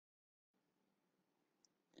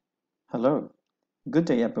Hello, good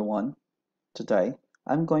day everyone. Today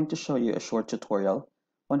I'm going to show you a short tutorial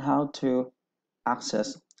on how to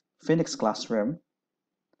access Phoenix Classroom,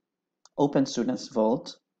 open Students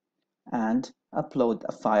Vault, and upload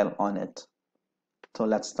a file on it. So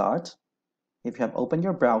let's start. If you have opened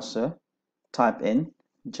your browser, type in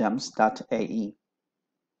gems.ae,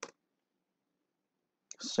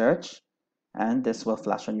 search, and this will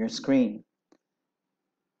flash on your screen.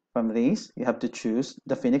 From these, you have to choose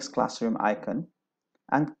the Phoenix Classroom icon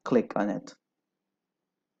and click on it.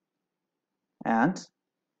 And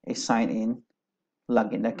a sign-in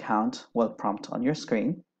login account will prompt on your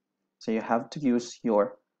screen. So you have to use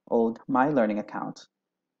your old My Learning account.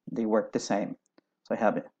 They work the same. So I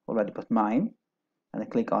have already put mine and I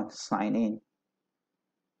click on sign in.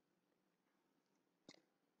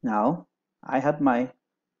 Now I have my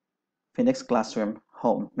Phoenix Classroom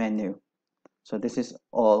home menu. So this is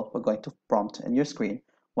all we're going to prompt in your screen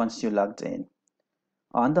once you logged in.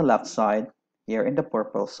 On the left side, here in the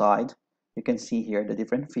purple side, you can see here the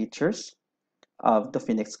different features of the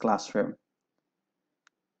Phoenix Classroom.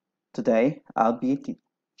 Today, I'll be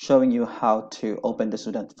showing you how to open the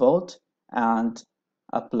Student Vault and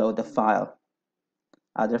upload the file.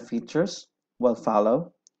 Other features will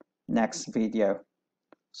follow next video.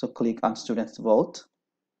 So click on Student Vault.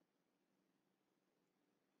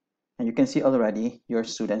 And you can see already your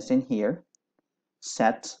students in here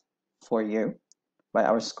set for you by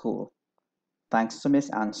our school. Thanks to Miss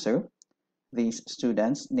Ansu, these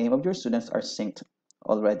students, name of your students are synced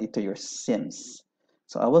already to your Sims.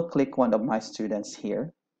 So I will click one of my students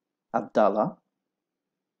here, Abdallah.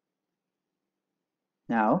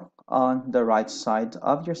 Now, on the right side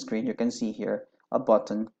of your screen, you can see here a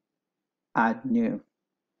button, Add New.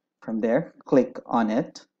 From there, click on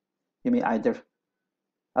it. You may either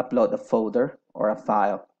upload a folder or a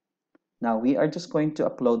file. Now, we are just going to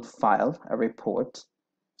upload file, a report.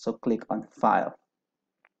 So click on File.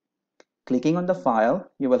 Clicking on the file,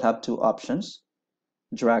 you will have two options,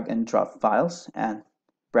 drag and drop files and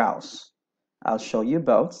browse. I'll show you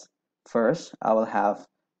both. First, I will have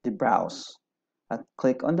the browse. I'll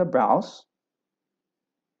click on the browse.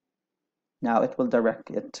 Now it will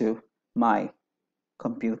direct it to my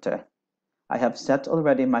computer. I have set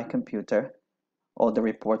already my computer, all the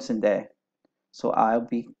reports in there. So I'll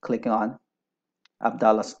be clicking on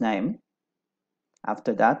Abdallah's name.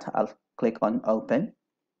 After that, I'll click on Open.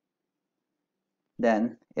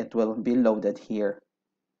 Then it will be loaded here.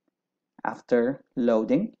 After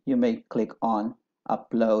loading, you may click on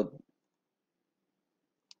Upload.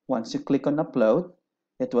 Once you click on Upload,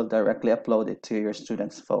 it will directly upload it to your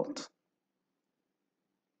Students Vault.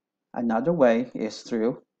 Another way is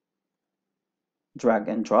through drag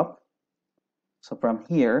and drop. So from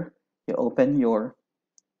here, you open your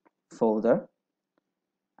folder,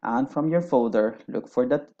 and from your folder, look for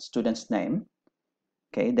that student's name.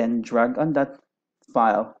 Okay, then drag on that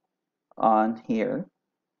file on here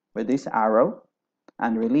with this arrow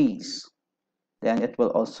and release. Then it will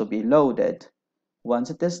also be loaded. Once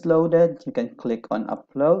it is loaded, you can click on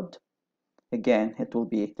Upload. Again, it will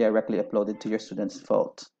be directly uploaded to your Students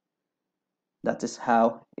Vault. That is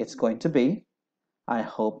how it's going to be. I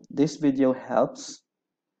hope this video helps.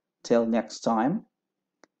 Till next time,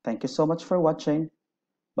 thank you so much for watching.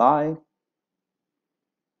 Bye.